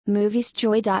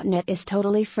Moviesjoy.net is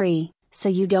totally free, so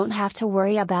you don't have to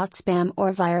worry about spam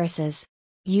or viruses.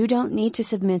 You don't need to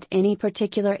submit any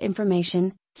particular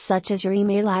information, such as your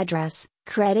email address,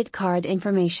 credit card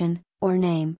information, or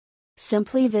name.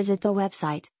 Simply visit the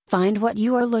website, find what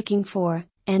you are looking for,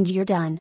 and you're done.